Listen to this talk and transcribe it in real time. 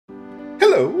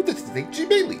Hello, this is H.G.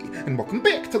 Bailey, and welcome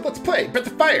back to Let's Play Breath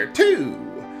of Fire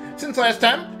 2! Since last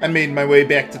time, I made my way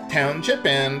back to the township,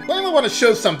 and well, I want to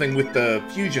show something with the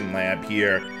fusion lab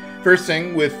here. First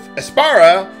thing, with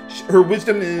Aspara, her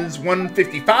wisdom is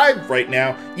 155 right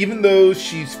now, even though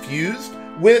she's fused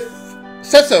with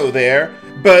Sesso there,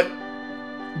 but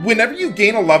whenever you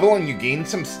gain a level and you gain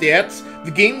some stats,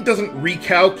 the game doesn't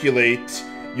recalculate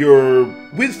your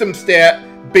wisdom stat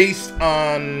based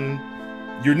on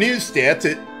your new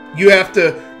stats. You have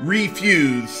to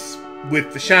refuse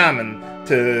with the Shaman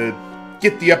to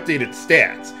get the updated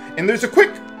stats. And there's a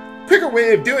quicker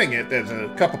way of doing it, as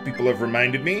a couple people have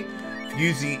reminded me.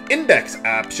 Use the index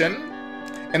option,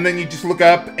 and then you just look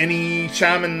up any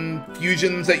Shaman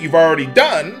fusions that you've already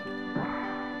done.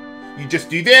 You just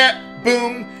do that,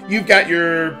 boom, you've got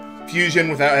your fusion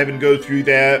without having to go through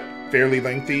that fairly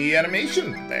lengthy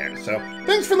animation there. So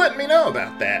thanks for letting me know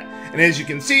about that. And as you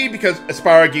can see, because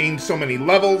Aspara gained so many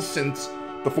levels since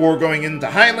before going into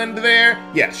Highland there,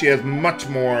 yeah, she has much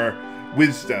more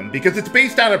wisdom, because it's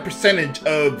based on a percentage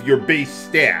of your base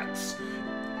stats,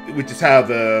 which is how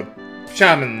the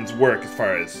Shamans work as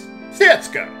far as stats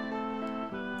go.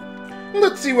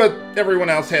 Let's see what everyone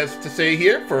else has to say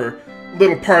here for a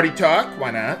little party talk.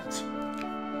 Why not?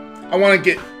 I want to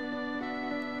get...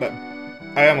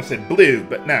 I almost said Blue,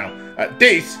 but now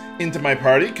Dace into my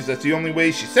party, because that's the only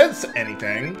way she says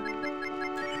anything.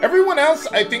 Everyone else,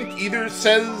 I think, either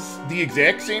says the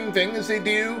exact same thing as they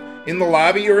do in the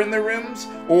lobby or in their rooms,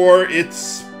 or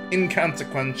it's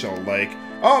inconsequential, like,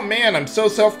 oh man, I'm so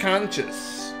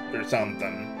self-conscious, or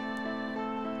something,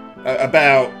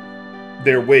 about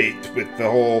their weight with the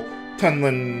whole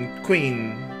Tunlan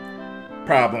Queen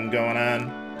problem going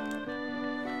on.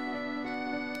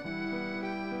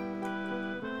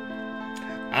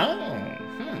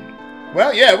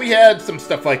 Well, yeah, we had some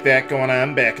stuff like that going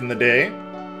on back in the day.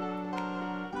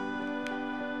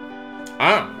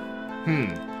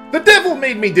 The devil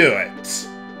made me do it!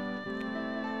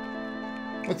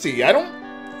 Let's see, I don't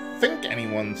think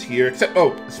anyone's here except...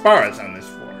 Oh, Aspara's on this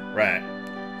floor, right.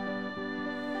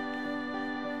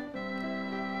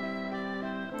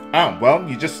 Oh, well,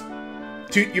 you just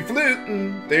toot your flute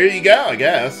and there you go, I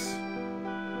guess.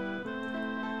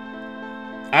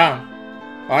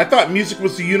 I thought music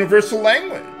was the universal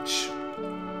language.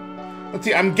 Let's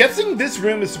see, I'm guessing this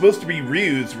room is supposed to be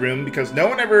Ryu's room because no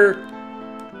one ever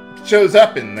shows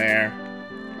up in there.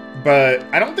 But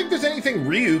I don't think there's anything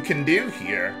Ryu can do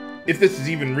here, if this is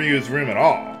even Ryu's room at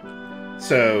all.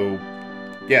 So,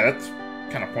 yeah, that's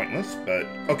kind of pointless, but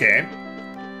okay.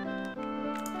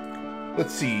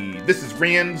 Let's see, this is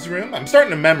Rand's room. I'm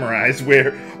starting to memorize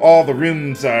where all the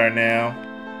rooms are now.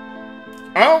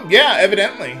 Oh, yeah,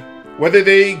 evidently. Whether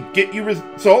they get you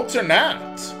results or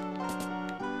not.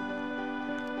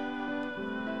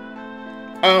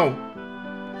 Oh.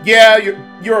 Yeah,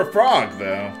 you're a frog,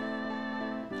 though.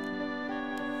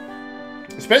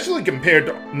 Especially compared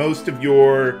to most of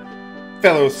your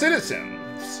fellow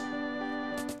citizens.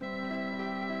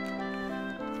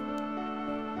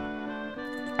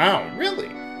 Oh,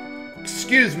 really?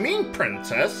 Excuse me,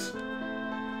 princess.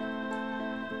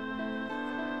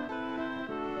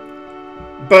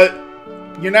 But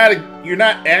you're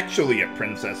not actually a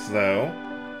princess, though.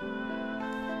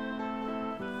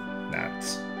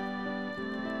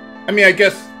 I mean, I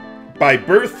guess by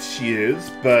birth she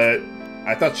is, but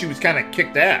I thought she was kind of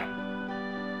kicked out.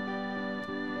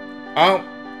 Oh,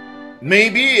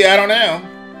 maybe, I don't know.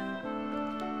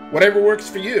 Whatever works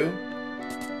for you.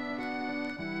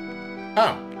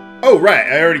 Oh, right,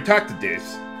 I already talked to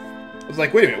Dace. I was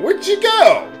like, wait a minute, where'd she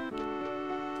go?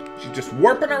 She's just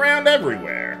warping around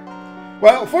everywhere.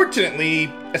 Well, fortunately,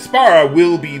 Aspara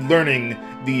will be learning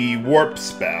the warp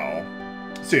spell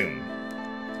soon.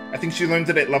 I think she learns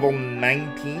it at level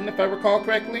 19, if I recall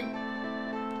correctly.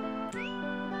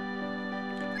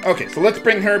 Okay, so let's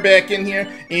bring her back in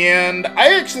here. And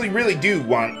I actually really do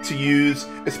want to use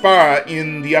Aspara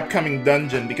in the upcoming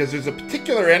dungeon, because there's a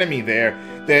particular enemy there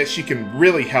that she can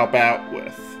really help out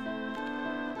with.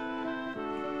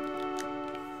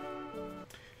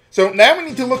 So now we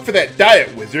need to look for that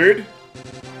diet wizard.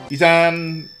 He's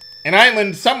on an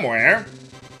island somewhere.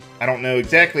 I don't know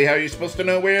exactly how you're supposed to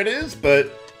know where it is,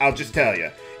 but I'll just tell you.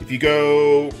 If you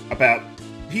go about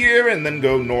here and then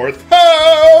go north,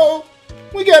 ho!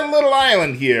 We got a little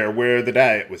island here where the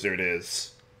diet wizard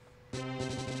is.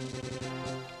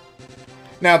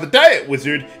 Now, the diet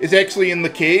wizard is actually in the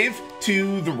cave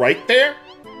to the right there,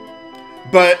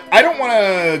 but I don't want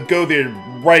to go there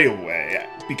right away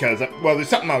because, well, there's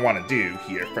something I want to do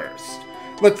here first.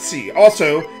 Let's see.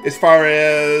 Also, as far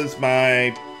as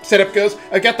my setup goes.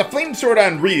 I've got the flame sword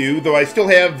on Ryu, though I still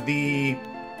have the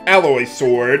alloy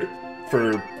sword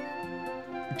for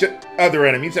other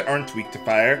enemies that aren't weak to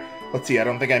fire. Let's see, I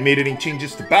don't think I made any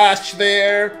changes to Bosch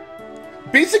there.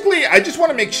 Basically, I just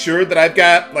want to make sure that I've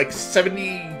got like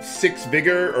 76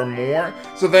 vigor or more,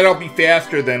 so that I'll be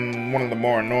faster than one of the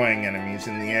more annoying enemies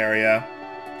in the area.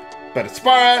 But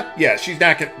Aspara, yeah, she's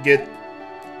not going to get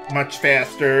much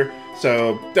faster,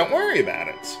 so don't worry about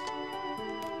it.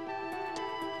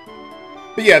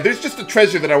 But yeah, there's just a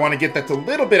treasure that I want to get that's a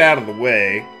little bit out of the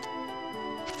way.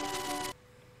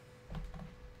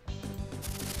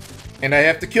 And I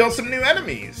have to kill some new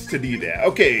enemies to do that.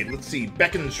 Okay, let's see.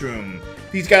 Beckon's Room.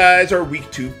 These guys are weak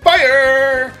to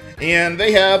fire, and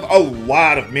they have a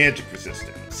lot of magic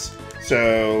resistance.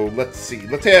 So, let's see.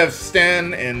 Let's have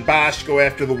Sten and Bosch go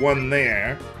after the one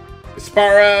there.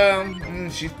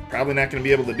 Aspara, she's probably not going to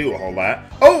be able to do a whole lot.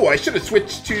 Oh, I should have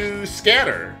switched to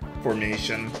scatter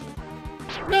formation.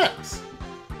 Nuts.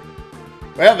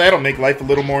 Well, that'll make life a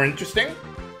little more interesting.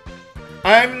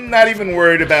 I'm not even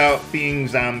worried about being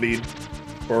zombied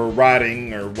or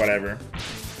rotting or whatever.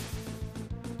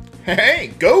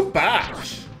 Hey, go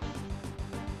Bosch!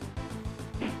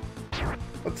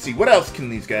 Let's see, what else can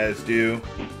these guys do?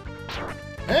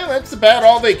 Well, that's about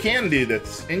all they can do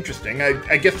that's interesting.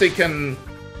 I guess they can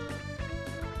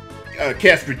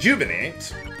cast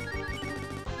Rejuvenate.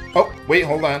 Oh, wait,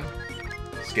 hold on.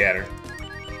 Scatter.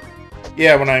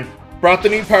 Yeah, when I brought the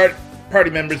new party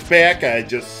members back, I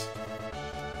just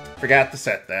forgot to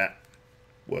set that.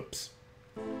 Whoops.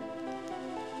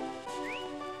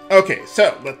 Okay,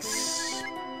 so let's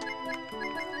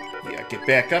get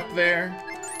back up there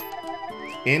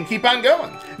and keep on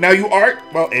going. Now you are,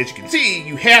 well, as you can see,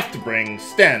 you have to bring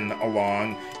Sten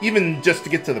along, even just to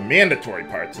get to the mandatory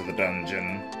parts of the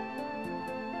dungeon.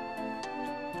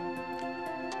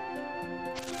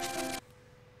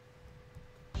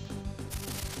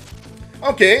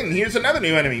 Okay, and here's another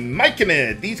new enemy,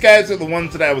 Myconid. These guys are the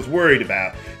ones that I was worried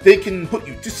about. They can put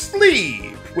you to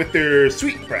sleep with their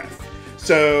sweet breath.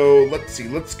 So, let's see,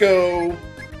 let's go...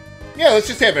 Yeah, let's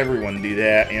just have everyone do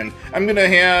that. And I'm going to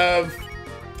have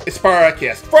Aspara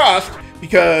cast Frost,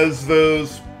 because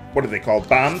those, what are they called,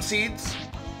 bomb seeds?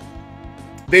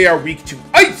 They are weak to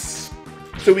ice!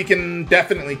 So we can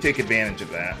definitely take advantage of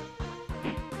that.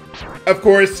 Of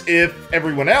course, if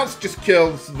everyone else just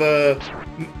kills the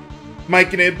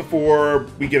Myconid before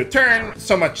we get a turn,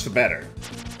 so much the better.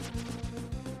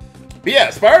 But yeah,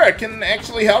 Aspara can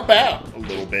actually help out a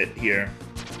little bit here.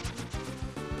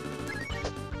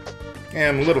 Yeah,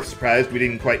 I'm a little surprised we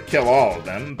didn't quite kill all of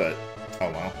them, but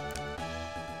oh well.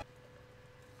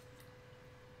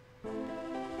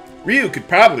 Ryu could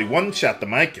probably one-shot the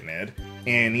Myconid,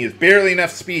 and he has barely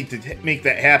enough speed to make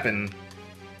that happen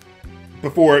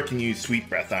before it can use Sweet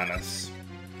Breath on us.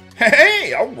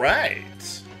 Hey, alright!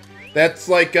 That's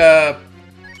like, I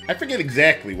forget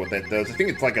exactly what that does. I think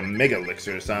it's like a Mega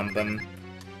Elixir or something.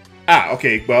 Ah,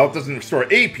 okay, well, it doesn't restore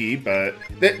AP, but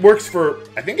that works for,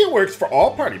 I think it works for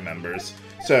all party members.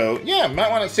 So, yeah, might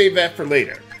want to save that for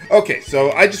later. Okay,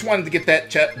 so I just wanted to get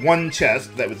that one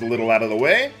chest that was a little out of the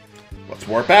way. Let's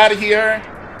warp out of here.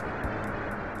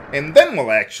 And then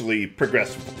we'll actually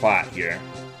progress with the plot here.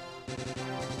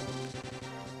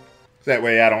 That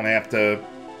way I don't have to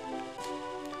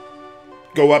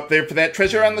go up there for that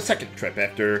treasure on the second trip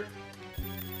after...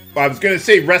 Well, I was going to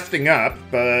say resting up,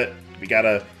 but we got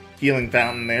a healing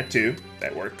fountain there too.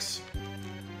 That works.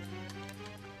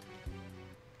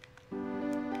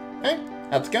 Hey,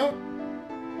 how's it going?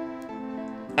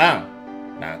 Oh,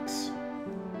 nuts.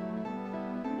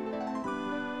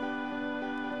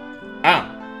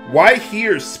 Ah, why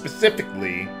here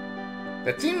specifically?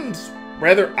 That seems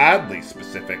rather oddly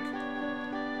specific.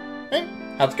 Hey,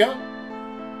 how's it going?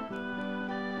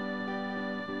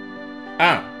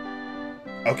 Ah.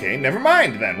 Okay, never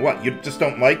mind then. What, you just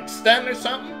don't like Sten or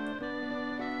something?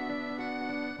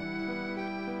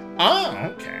 Oh,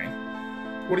 okay.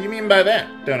 What do you mean by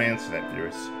that? Don't answer that,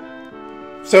 viewers.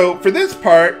 So, for this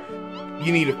part,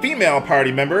 you need a female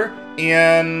party member,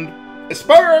 and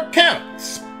Aspara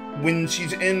counts when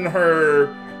she's in her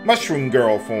Mushroom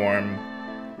Girl form.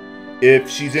 If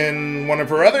she's in one of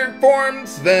her other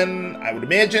forms, then I would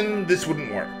imagine this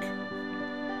wouldn't work.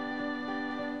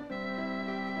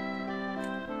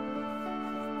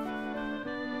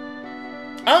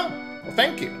 Oh, well,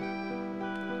 thank you.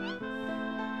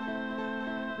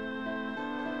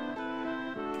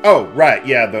 Oh, right,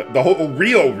 yeah, the whole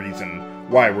real reason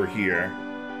why we're here.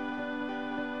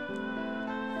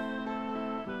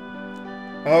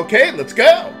 Okay, let's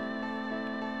go.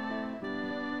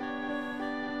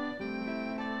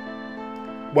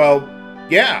 Well,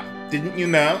 yeah, Didn't you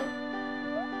know?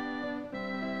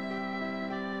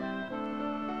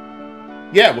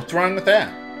 Yeah, what's wrong with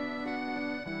that?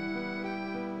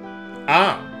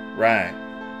 Ah, right.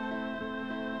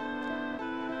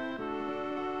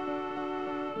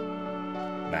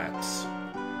 That's...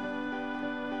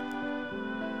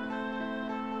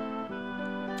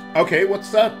 Okay,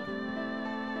 what's up?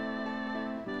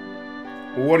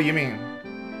 What do you mean?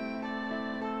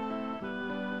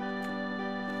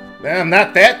 I'm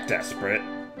not that desperate.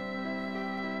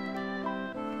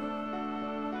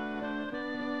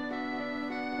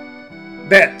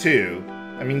 That too.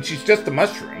 I mean, she's just a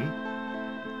mushroom.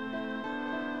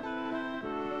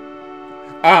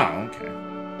 Ah, okay.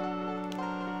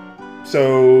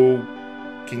 So,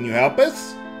 can you help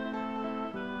us?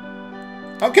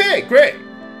 Okay, great.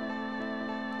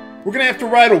 We're gonna have to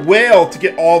ride a whale to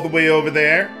get all the way over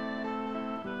there.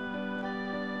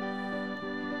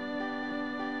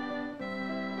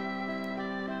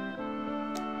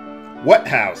 What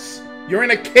house? You're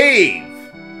in a cave.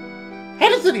 How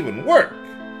does it even work?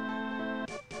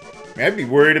 I'd be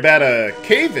worried about a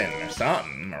cave-in or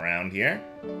something around here.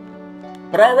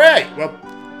 But alright, well,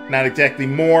 not exactly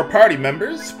more party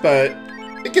members, but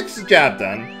it gets the job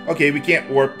done. Okay, we can't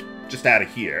warp just out of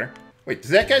here. Wait,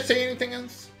 does that guy say anything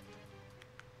else?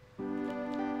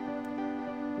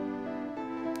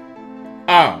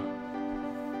 Oh.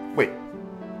 Wait,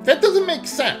 that doesn't make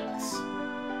sense.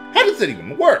 How does it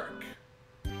even work?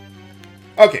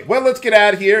 Okay, well, let's get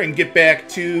out of here and get back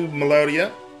to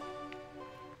Melodia.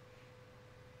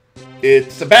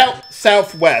 It's about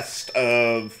southwest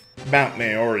of Mount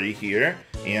Maori here,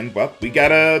 and, well, we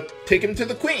gotta take him to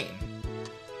the Queen.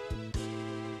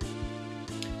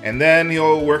 And then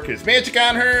he'll work his magic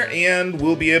on her, and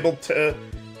we'll be able to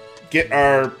get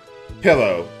our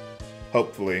pillow,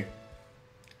 hopefully.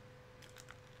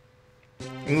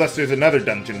 Unless there's another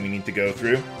dungeon we need to go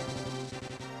through.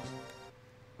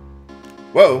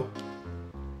 Whoa.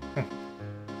 Huh.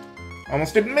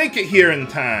 Almost didn't make it here in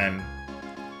time.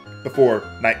 Before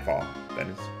nightfall, that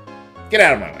is. Get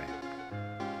out of my way.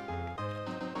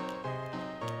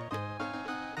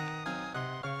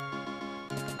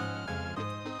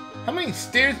 How many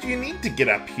stairs do you need to get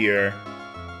up here?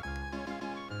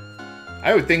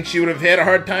 I would think she would have had a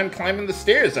hard time climbing the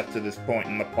stairs up to this point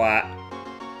in the plot.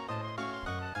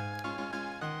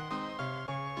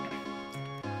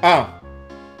 Oh.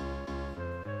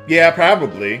 Yeah,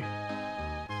 probably.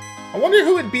 I wonder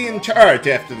who would be in charge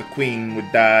after the queen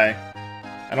would die.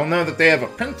 I don't know that they have a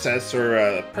princess or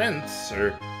a prince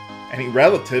or any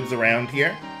relatives around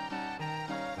here.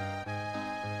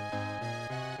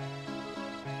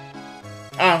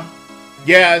 Oh,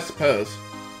 yeah, I suppose.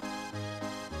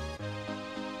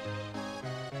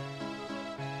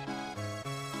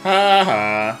 Ha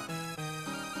ha.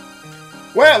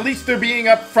 Well, at least they're being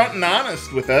upfront and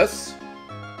honest with us.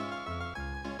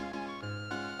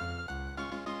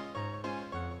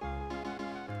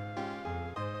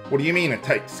 What do you mean, a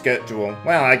tight schedule?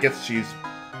 Well, I guess she's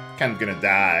kind of gonna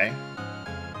die.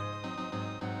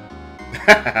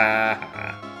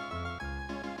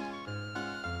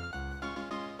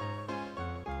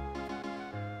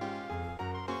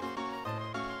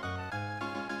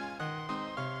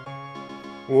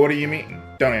 What do you mean?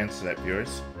 Don't answer that,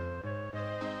 viewers.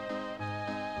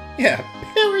 Yeah,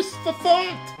 perish the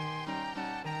thought!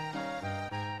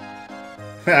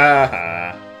 Ha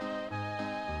ha.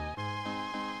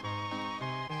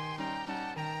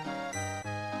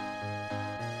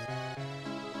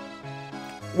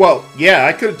 Well, yeah,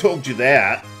 I could have told you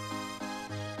that.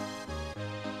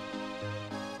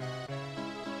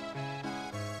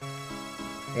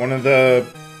 One of the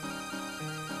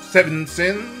 7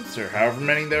 sins, or however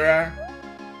many there are.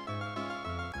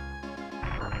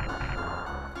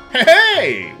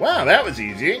 Hey! Wow, that was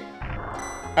easy.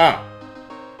 Oh.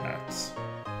 That's...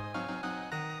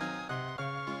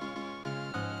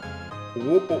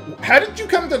 How did you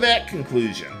come to that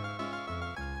conclusion?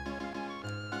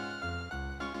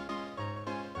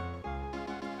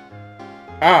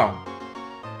 Oh.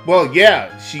 Well,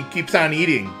 yeah, she keeps on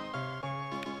eating.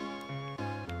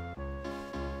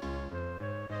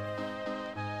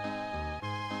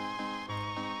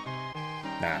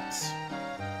 Nuts.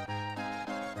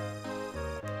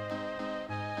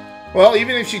 Well,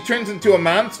 even if she turns into a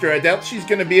monster, I doubt she's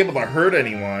gonna be able to hurt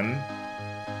anyone.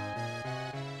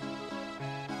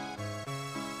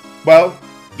 Well,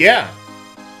 yeah.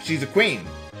 She's a queen.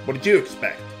 What did you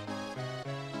expect?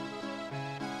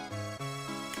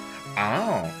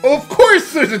 Oh, of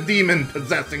course there's a demon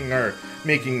possessing her,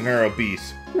 making her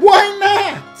obese. Why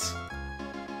not?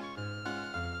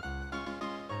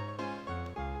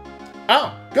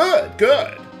 Oh, good,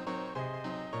 good.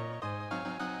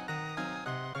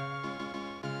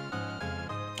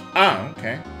 Ah,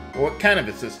 okay. Well, what kind of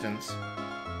assistance?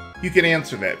 You can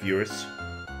answer that, viewers.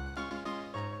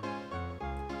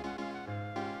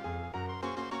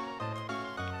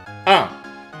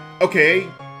 Ah, okay.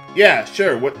 Yeah,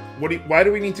 sure. Why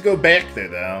do we need to go back there,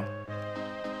 though?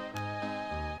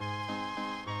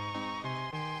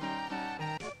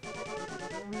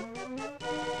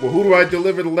 Well, who do I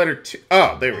deliver the letter to?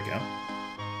 Oh, there we go.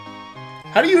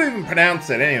 How do you even pronounce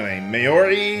that anyway?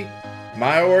 Maori?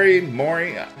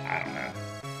 Mori? I don't know.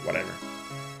 Whatever.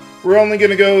 We're only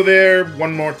gonna go there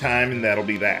one more time, and that'll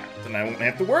be that. And I won't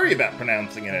have to worry about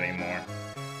pronouncing it anymore.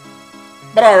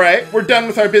 But alright, we're done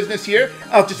with our business here.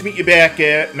 I'll just meet you back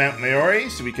at Mount Maori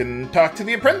so we can talk to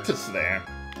the apprentice there.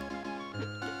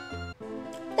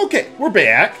 Okay, we're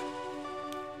back.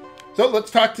 So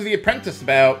let's talk to the apprentice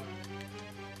about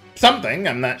something.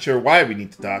 I'm not sure why we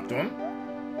need to talk to him.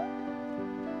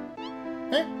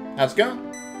 Hey, how's it going?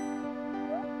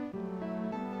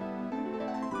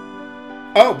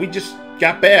 Oh, we just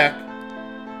got back.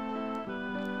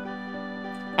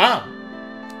 Ah.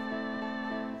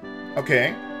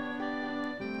 Okay.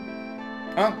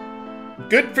 Oh.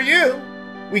 Good for you.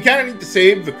 We kind of need to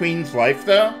save the Queen's life,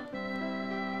 though.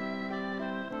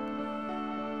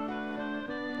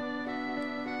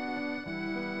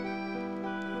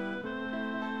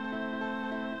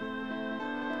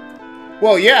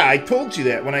 Well, yeah, I told you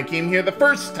that when I came here the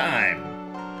first time.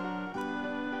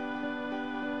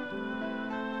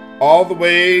 All the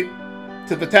way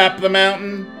to the top of the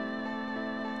mountain.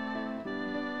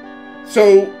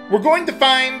 So, we're going to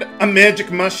find a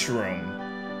magic mushroom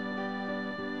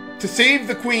to save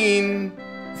the Queen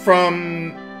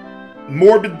from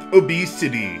morbid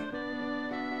obesity.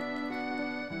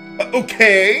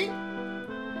 Okay.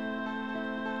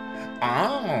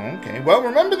 Oh, okay. Well,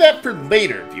 remember that for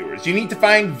later, viewers. You need to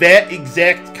find that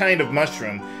exact kind of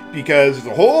mushroom, because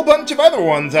there's a whole bunch of other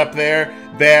ones up there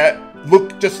that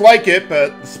look just like it,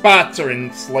 but the spots are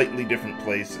in slightly different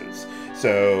places.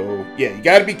 So, yeah, you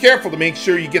gotta be careful to make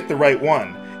sure you get the right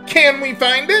one. Can we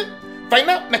find it? Find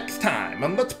out next time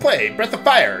on Let's Play Breath of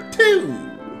Fire 2!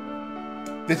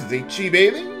 This is HG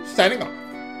Bailey, signing off.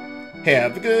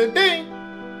 Have a good day!